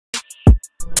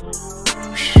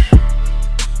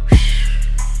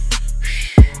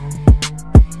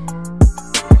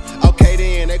Okay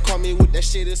then, they call me with that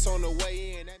shit, it's on the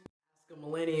way in.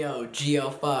 AskAMillennial,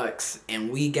 GL Fucks, and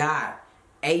we got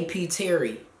AP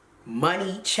Terry,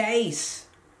 Money Chase.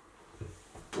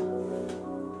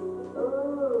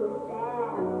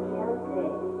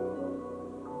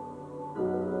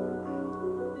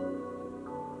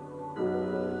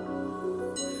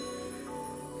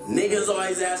 Niggas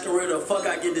always asking where the fuck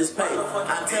I get this pay.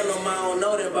 I tell them I don't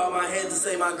know that, bow my head to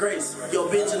say my grace. Yo,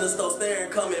 bitch in the store staring,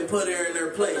 come and put her in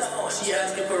her place. She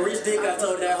asking for rich dick, I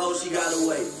told that hoe she gotta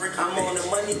wait. I'm on the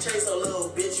money chase, so little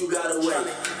bitch, you gotta wait.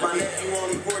 My nephew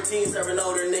only 14, serving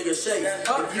older niggas shake.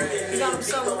 If you get me a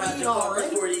beat, don't have to call for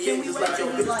 48, just like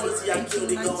your bitch pussy, I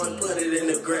killed it, go and put it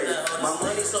in the grave. My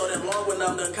money so damn long when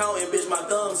I'm done counting, bitch, my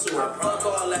thumb sore. Fuck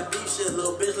all that beef shit,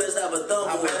 little bitch, let's have a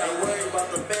thumb war. I ain't worried about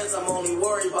the feds, I'm only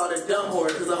worried about a dumb whore.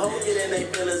 Cause a hoe get in they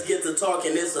feelings, get to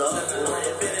talking, it's a uproar.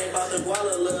 If it ain't about the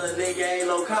guala, little nigga ain't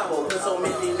no combo. Put so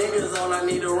many niggas on, I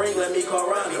need a ring, let me call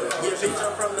Ronnie. Yeah, bitch,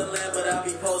 I'm from the land, but I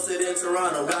be posted in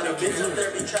Toronto. Got a bitch up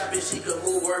there be trapping, she could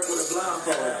move work with a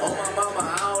blindfold. On my mama,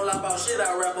 I don't lie about shit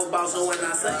I rap about. So when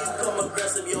I say you come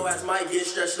aggressive, your ass might get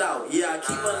stretched out. Yeah, I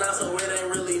keep a knot, so it ain't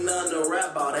really none to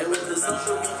rap about. And with the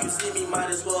social beef, you see me,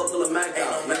 might as well pull a Mac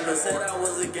out. Never said I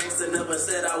was a gangster, never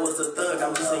said I was a thug.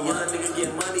 I'm just a young nigga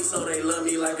get money, so they love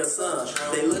me like a son.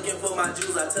 They looking for my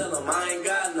juice, I tell them I ain't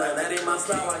got none. That ain't my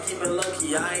style, I keep it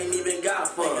low-key, I ain't even got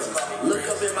funds. Look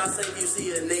up in my safe, you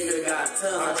see a nigga got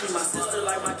tons. I treat my sister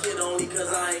like my kid only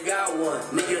cause I ain't got one.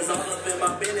 Niggas all up in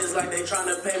my business like they trying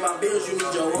to pay my bills. You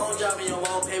need your own job and your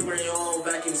own paper and your own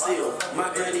vacuum seal. My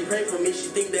granny pray for me, she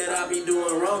think that I be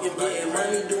doing wrong. If getting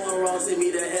money doing wrong, send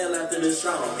me the hell after the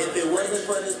strong. If it wasn't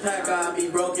for this pack, I'd be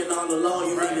broken all alone.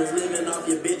 You niggas living off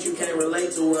your bitch, you can't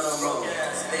relate to what I'm on.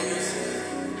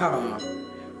 Hold on.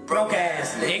 Broke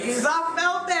ass niggas, I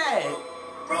felt that.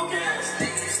 Broke ass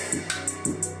niggas.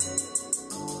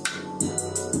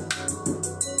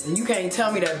 And you can't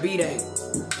tell me that beat ain't.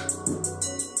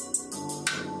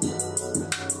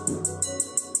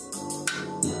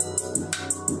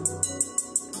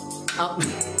 Oh.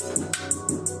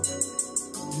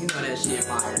 You know that shit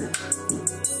fire.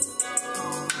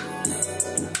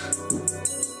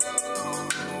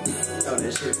 You know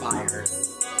that shit fire.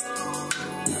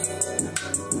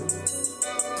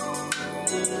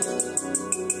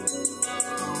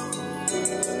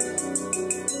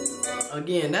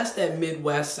 Again, that's that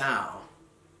Midwest sound.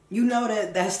 You know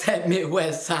that's that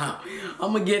Midwest sound.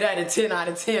 I'm gonna get that a 10 out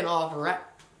of 10 off, right?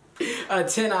 A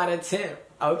 10 out of 10,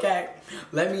 okay?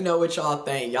 Let me know what y'all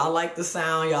think. Y'all like the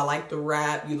sound, y'all like the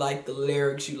rap, you like the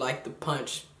lyrics, you like the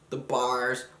punch, the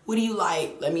bars. What do you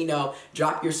like? Let me know.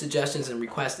 Drop your suggestions and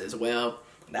requests as well.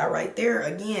 That right there,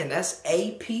 again, that's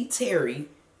AP Terry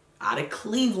out of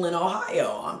Cleveland,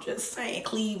 Ohio. I'm just saying,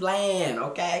 Cleveland,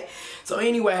 okay? So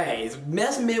anyways,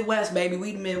 that's Midwest, baby.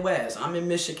 We the Midwest. I'm in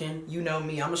Michigan. You know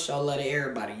me. I'm going to show love to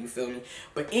everybody. You feel me?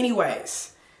 But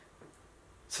anyways,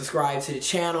 subscribe to the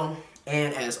channel.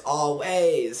 And as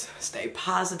always, stay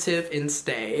positive and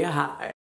stay high.